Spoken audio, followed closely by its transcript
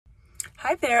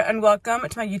Hi there and welcome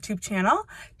to my YouTube channel.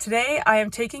 Today I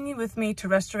am taking you with me to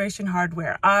Restoration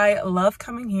Hardware. I love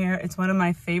coming here. It's one of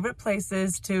my favorite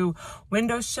places to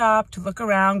window shop, to look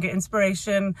around, get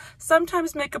inspiration,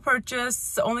 sometimes make a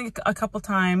purchase, only a couple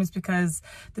times because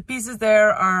the pieces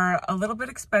there are a little bit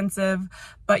expensive,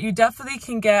 but you definitely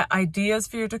can get ideas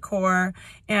for your decor.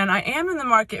 And I am in the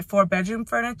market for bedroom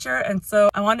furniture, and so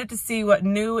I wanted to see what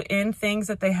new in things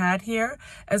that they had here,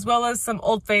 as well as some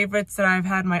old favorites that I've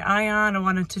had my eye on. I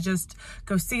wanted to just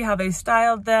go see how they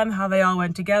styled them, how they all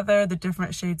went together, the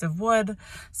different shades of wood.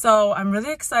 So I'm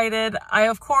really excited. I,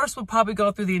 of course, will probably go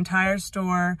through the entire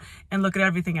store and look at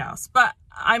everything else, but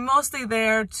I'm mostly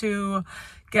there to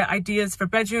get ideas for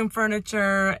bedroom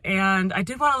furniture, and I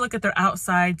did want to look at their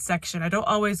outside section. I don't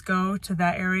always go to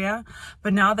that area,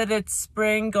 but now that it's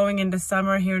spring going into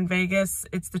summer here in Vegas,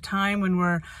 it's the time when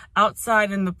we're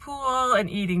outside in the pool and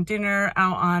eating dinner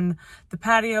out on the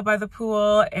patio by the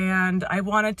pool, and I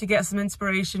wanted to get some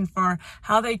inspiration for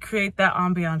how they create that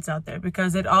ambiance out there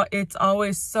because it's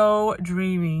always so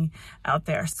dreamy out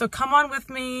there. So come on with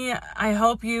me. I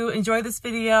hope you enjoy this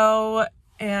video.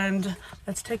 And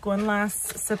let's take one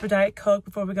last sip of Diet Coke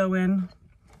before we go in.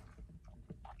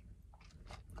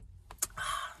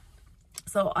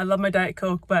 So I love my Diet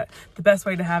Coke, but the best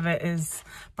way to have it is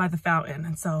by the fountain.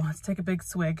 And so let's take a big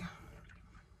swig.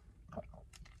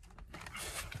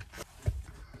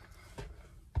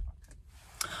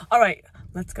 All right,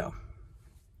 let's go.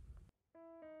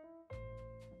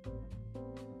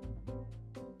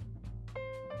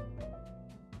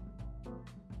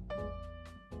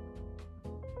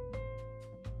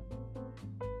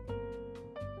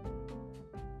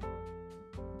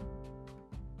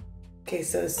 Okay,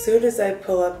 so as soon as I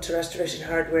pull up to Restoration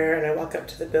Hardware and I walk up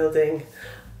to the building,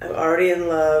 I'm already in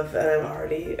love and I'm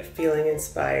already feeling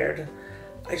inspired.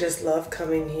 I just love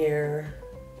coming here.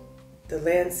 The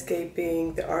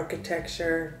landscaping, the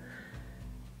architecture,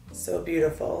 so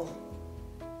beautiful.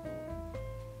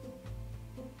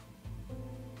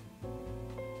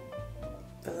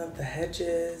 I love the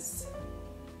hedges.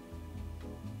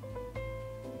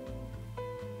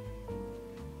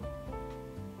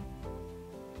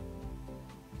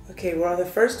 Okay, we're on the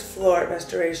first floor at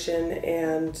Restoration,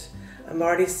 and I'm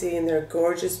already seeing their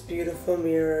gorgeous, beautiful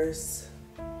mirrors.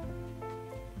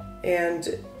 And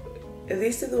at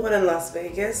least in the one in Las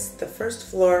Vegas, the first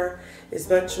floor is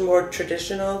much more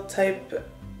traditional type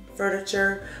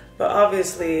furniture, but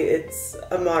obviously it's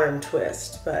a modern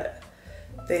twist, but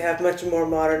they have much more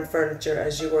modern furniture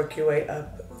as you work your way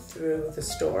up through the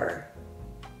store.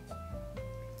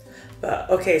 But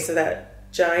okay, so that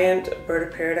giant bird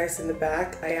of paradise in the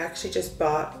back, I actually just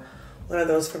bought one of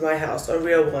those for my house, a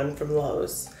real one from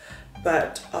Lowe's.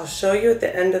 But I'll show you at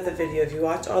the end of the video. If you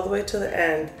watch all the way to the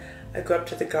end, I go up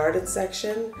to the garden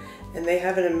section and they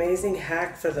have an amazing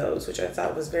hack for those, which I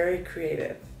thought was very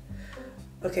creative.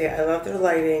 Okay, I love their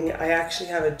lighting. I actually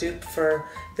have a dupe for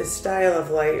this style of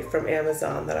light from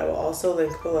Amazon that I will also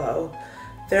link below.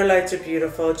 Their lights are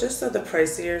beautiful, just on the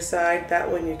pricier side. That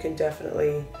one you can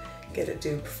definitely get a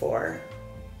dupe for.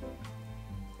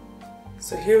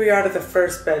 So here we are to the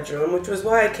first bedroom, which was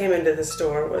why I came into the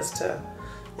store, was to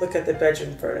look at the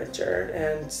bedroom furniture.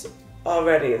 And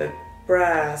already the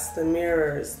brass, the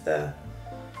mirrors, the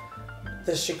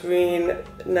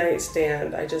shagreen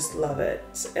nightstand, I just love it.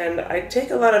 And I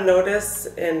take a lot of notice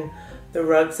in the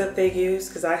rugs that they use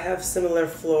because I have similar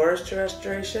floors to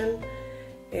Restoration,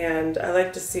 and I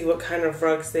like to see what kind of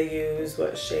rugs they use,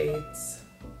 what shades.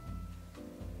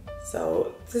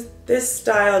 So this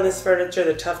style and this furniture,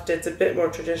 the tufted's a bit more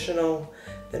traditional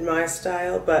than my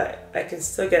style, but I can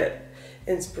still get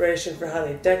inspiration for how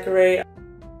they decorate.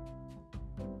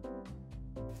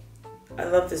 I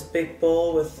love this big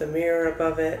bowl with the mirror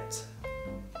above it.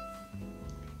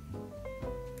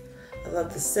 I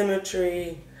love the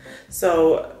symmetry.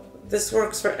 So this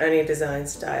works for any design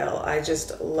style. I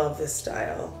just love this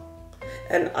style.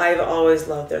 And I've always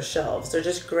loved their shelves. They're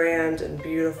just grand and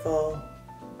beautiful.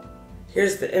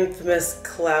 Here's the infamous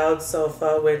cloud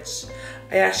sofa, which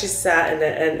I actually sat in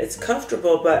it, and it's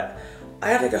comfortable, but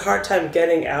I have like a hard time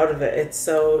getting out of it. It's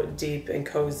so deep and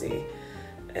cozy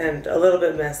and a little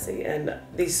bit messy. And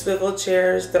these swivel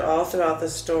chairs, they're all throughout the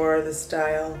store, the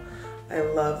style. I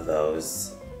love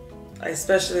those. I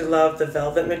especially love the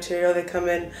velvet material they come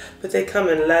in, but they come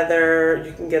in leather,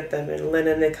 you can get them in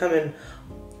linen, they come in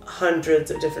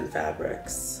hundreds of different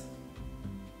fabrics.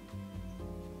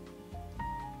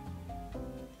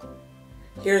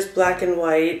 Here's black and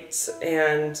white,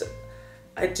 and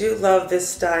I do love this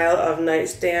style of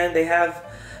nightstand. They have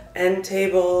end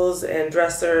tables and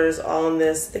dressers all in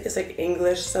this. I think it's like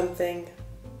English something.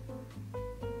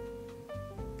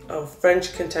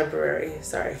 French contemporary.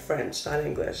 Sorry, French, not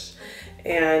English.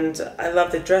 And I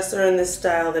love the dresser in this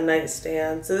style, the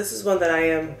nightstand. So this is one that I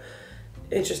am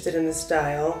interested in the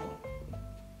style.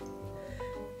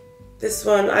 This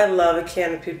one, I love a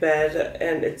canopy bed,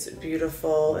 and it's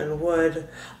beautiful and wood.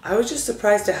 I was just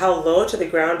surprised at how low to the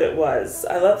ground it was.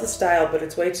 I love the style, but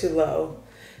it's way too low.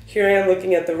 Here I am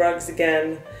looking at the rugs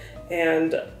again,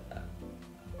 and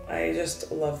I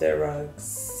just love their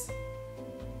rugs.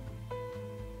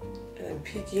 And I'm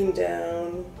peeking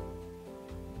down.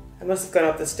 I must have gone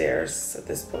up the stairs at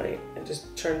this point and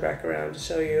just turned back around to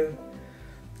show you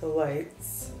the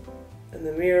lights. And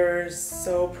the mirrors,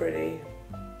 so pretty.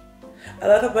 I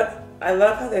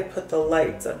love how they put the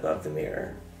lights above the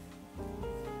mirror.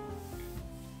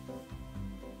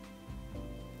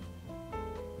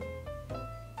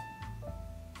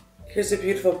 Here's a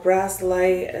beautiful brass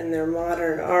light and their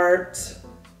modern art.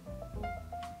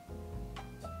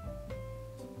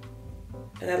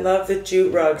 And I love the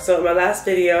jute rug. So in my last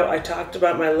video, I talked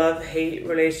about my love-hate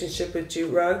relationship with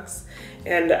jute rugs.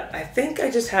 And I think I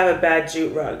just have a bad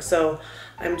jute rug. So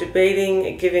I'm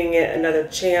debating giving it another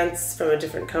chance from a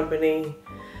different company,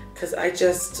 because I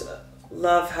just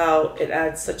love how it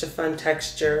adds such a fun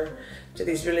texture to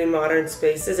these really modern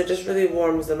spaces. It just really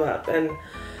warms them up. And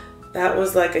that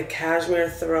was like a cashmere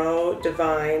throw,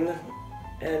 divine.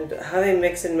 And how they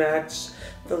mix and match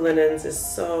the linens is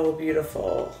so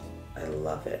beautiful. I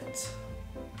love it.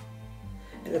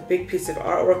 And a big piece of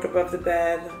artwork above the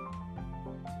bed.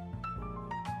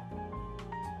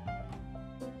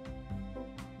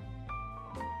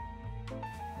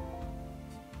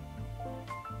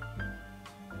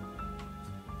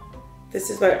 This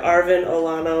is my Arvin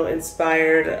Olano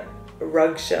inspired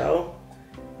rug show.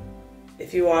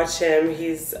 If you watch him,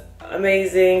 he's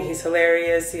amazing, he's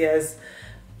hilarious, he has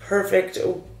perfect,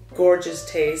 gorgeous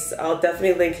taste. I'll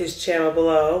definitely link his channel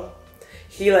below.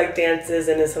 He dances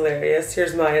and is hilarious.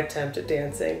 Here's my attempt at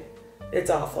dancing. It's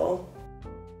awful.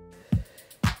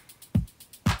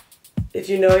 If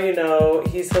you know, you know.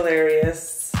 He's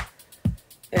hilarious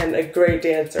and a great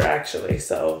dancer, actually.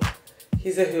 So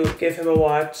he's a hoot. Give him a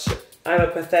watch. I'm a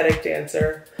pathetic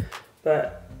dancer,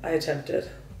 but I attempted.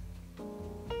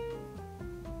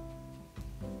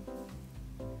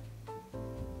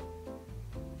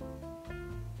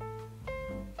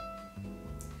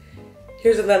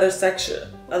 Here's a leather sectional.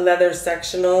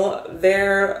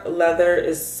 Their leather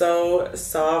is so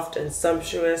soft and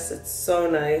sumptuous. It's so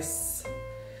nice.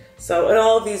 So, and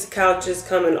all of these couches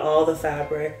come in all the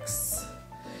fabrics.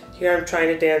 Here I'm trying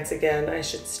to dance again. I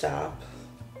should stop.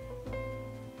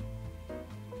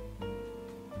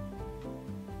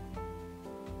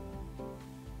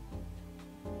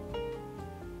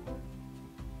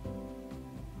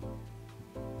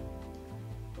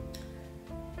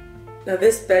 Now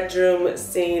this bedroom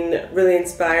scene really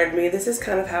inspired me. This is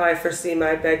kind of how I foresee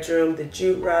my bedroom. The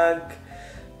jute rug,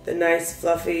 the nice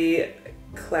fluffy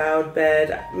cloud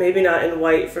bed. Maybe not in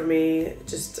white for me,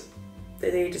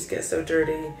 they just get so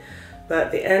dirty.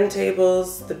 But the end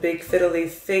tables, the big fiddly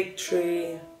fig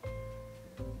tree,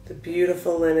 the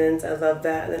beautiful linens, I love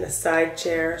that. And then a side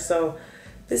chair. So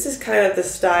this is kind of the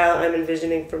style I'm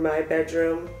envisioning for my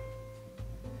bedroom.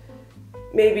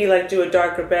 Maybe do a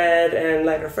darker bed and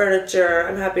lighter furniture.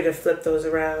 I'm happy to flip those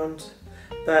around,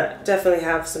 but definitely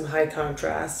have some high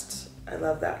contrast. I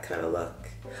love that kind of look.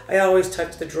 I always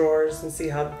touch the drawers and see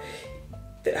how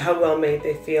well made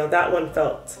they feel. That one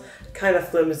felt kind of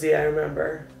flimsy, I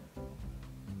remember.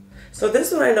 So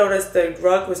this one I noticed the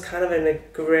rug was kind of in a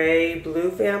gray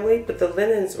blue family, but the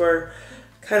linens were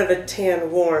kind of a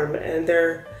tan warm, and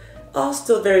they're all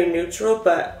still very neutral,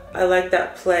 but I like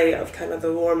that play of kind of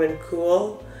the warm and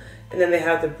cool. And then they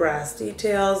have the brass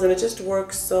details, and it just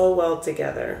works so well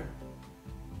together.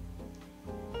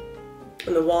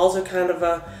 And the walls are kind of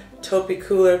a taupey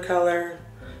cooler color,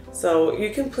 so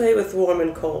you can play with warm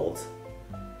and cold.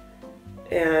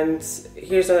 And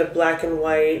here's a black and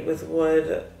white with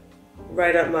wood,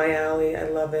 right up my alley. I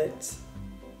love it.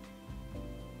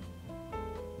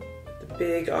 The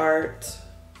big art.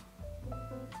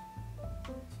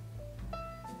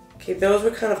 Okay, those were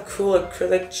kind of cool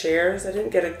acrylic chairs. I didn't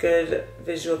get a good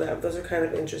visual of that. Those are kind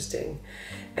of interesting.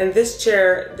 And this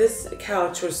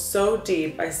couch was so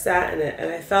deep. I sat in it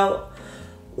and I felt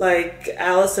like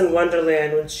Alice in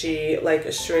Wonderland when she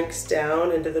shrinks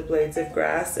down into the blades of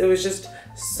grass. It was just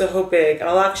so big.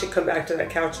 I'll actually come back to that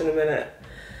couch in a minute.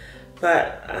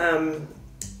 But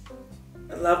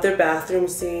I love their bathroom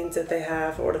scenes that they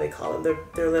have. What do they call them?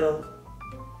 Their little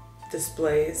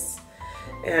displays.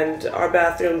 And our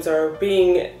bathrooms are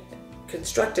being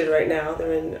constructed right now.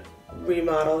 They're in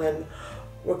remodel, and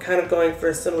we're kind of going for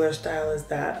a similar style as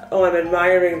that. Oh, I'm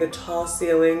admiring the tall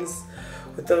ceilings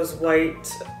with those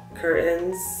white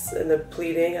curtains and the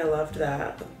pleating. I loved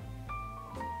that.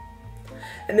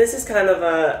 And this is kind of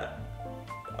a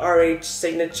RH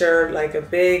signature, like a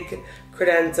big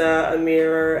credenza, a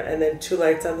mirror, and then 2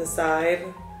 lights on the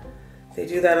side. They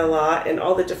do that a lot in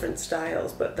all the different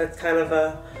styles, but that's kind of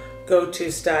a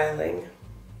go-to styling.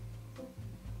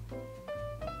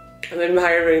 I'm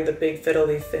admiring the big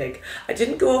fiddly fig. I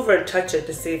didn't go over and touch it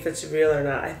to see if it's real or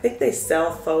not. I think they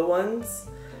sell faux ones,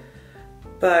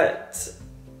 but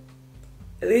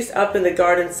at least up in the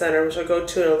garden center, which I'll go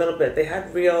to in a little bit, they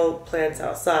had real plants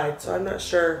outside, so I'm not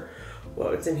sure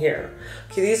what's in here.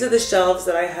 Okay, these are the shelves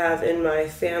that I have in my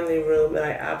family room, and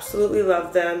I absolutely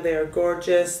love them. They are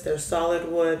gorgeous. They're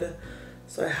solid wood,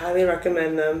 so I highly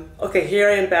recommend them. Okay, here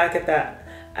I am back at that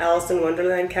Alice in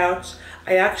Wonderland couch.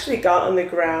 I actually got on the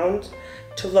ground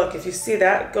to look. If you see,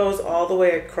 that goes all the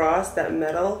way across, that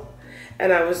metal.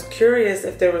 And I was curious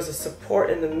if there was a support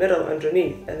in the middle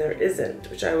underneath, and there isn't,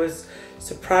 which I was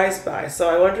surprised by. So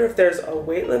I wonder if there's a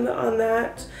weight limit on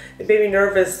that. It made me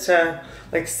nervous to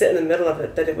like sit in the middle of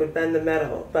it, that it would bend the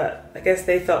metal, but I guess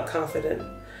they felt confident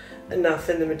enough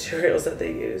in the materials that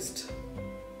they used.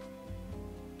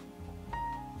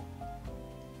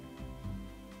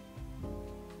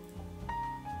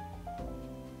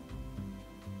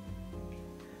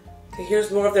 Okay,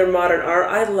 here's more of their modern art.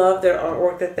 I love their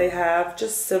artwork that they have,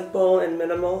 just simple and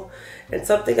minimal. And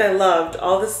something I loved,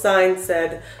 all the signs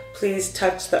said, please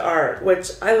touch the art,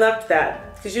 which I loved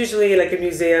that. Because usually like a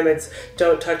museum, it's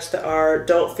don't touch the art,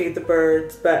 don't feed the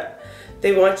birds, but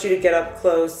they want you to get up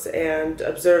close and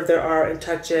observe their art and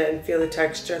touch it and feel the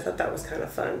texture. I thought that was kind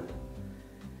of fun.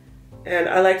 And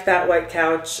I liked that white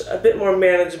couch, a bit more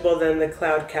manageable than the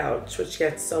cloud couch, which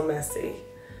gets so messy.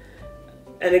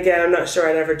 And again, I'm not sure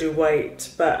I'd ever do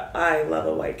white, but I love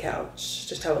a white couch,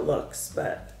 just how it looks.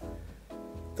 But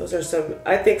those are some,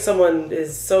 I think someone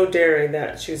is so daring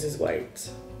that chooses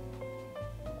white.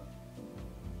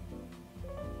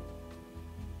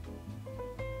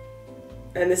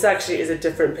 And this actually is a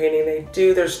different painting. They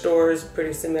do their stores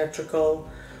pretty symmetrical.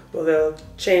 Well, they'll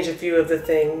change a few of the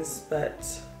things, but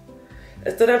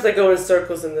sometimes I go in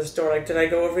circles in the store. Like, did I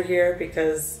go over here?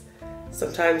 Because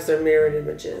sometimes they're mirrored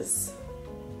images.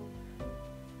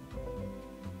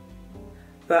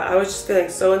 But I was just feeling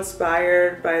so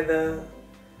inspired by the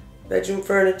bedroom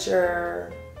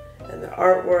furniture and the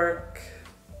artwork.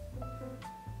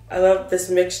 I love this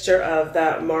mixture of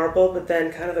that marble, but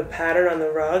then kind of the pattern on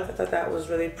the rug. I thought that was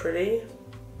really pretty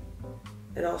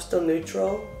and all still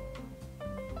neutral.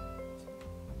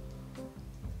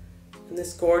 And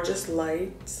this gorgeous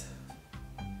light.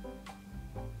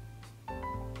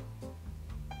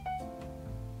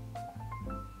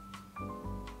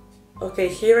 Okay,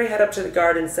 here I head up to the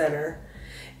garden center,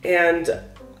 and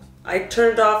I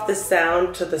turned off the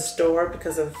sound to the store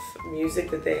because of music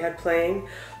that they had playing.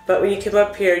 But when you came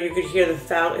up here, you could hear the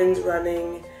fountains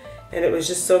running, and it was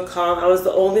just so calm. I was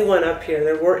the only one up here.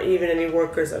 There weren't even any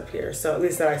workers up here, so at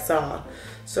least that I saw.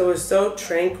 So it was so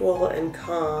tranquil and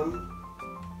calm,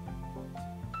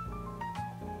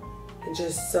 and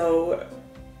just so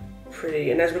pretty.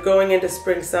 And as we're going into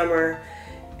spring, summer,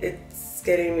 it's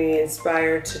getting me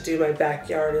inspired to do my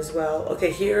backyard as well.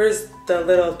 Okay, here's the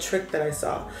little trick that I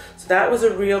saw. So that was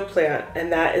a real plant,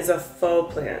 and that is a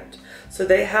faux plant. So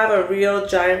they have a real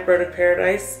giant bird of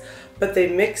paradise, but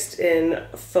they mixed in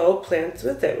faux plants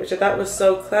with it, which I thought was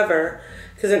so clever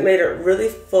because it made it really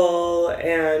full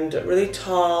and really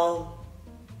tall.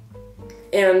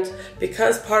 And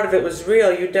because part of it was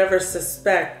real, you'd never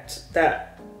suspect that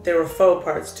there were faux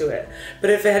parts to it. But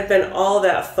if it had been all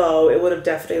that faux, it would have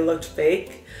definitely looked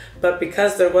fake. But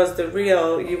because there was the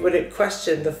real, you wouldn't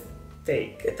question the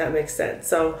fake, if that makes sense.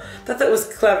 So I thought that was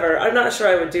clever. I'm not sure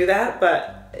I would do that,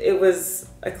 but it was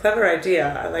a clever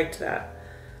idea. I liked that.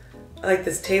 I like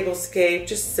this tablescape,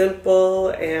 just simple,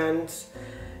 and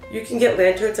you can get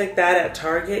lanterns like that at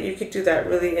Target. You could do that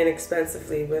really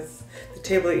inexpensively with the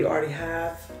table that you already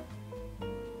have.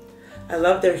 I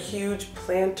love their huge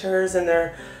planters, and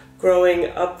they're growing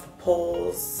up the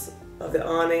poles of the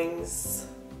awnings.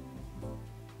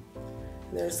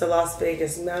 And there's the Las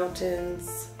Vegas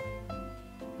mountains.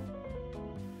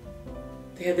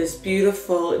 They have this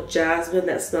beautiful jasmine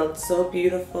that smelled so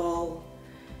beautiful,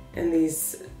 and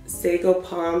these sago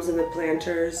palms in the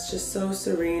planters, just so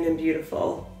serene and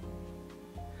beautiful.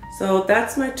 So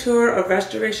that's my tour of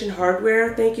Restoration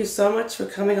Hardware. Thank you so much for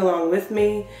coming along with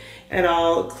me. And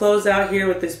I'll close out here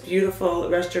with this beautiful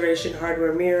Restoration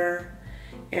Hardware mirror.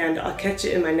 And I'll catch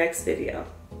you in my next video.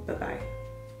 Bye-bye.